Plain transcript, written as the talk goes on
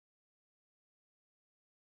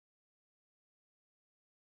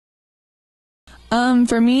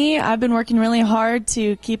For me, I've been working really hard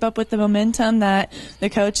to keep up with the momentum that the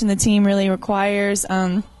coach and the team really requires.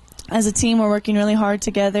 As a team, we're working really hard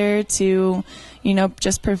together to,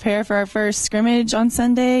 just prepare for our first scrimmage on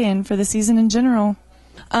Sunday and for the season in general.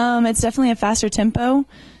 It's definitely a faster tempo,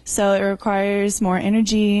 so it requires more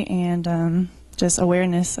energy and just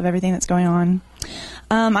awareness of everything that's going on.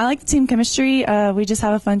 I like the team chemistry. We just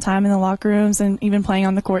have a fun time in the locker rooms and even playing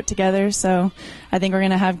on the court together, so I think we're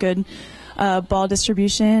going to have good ball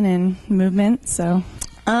distribution and movement. So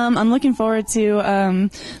I'm looking forward to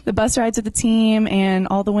the bus rides with the team and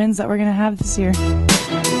all the wins that we're going to have this year.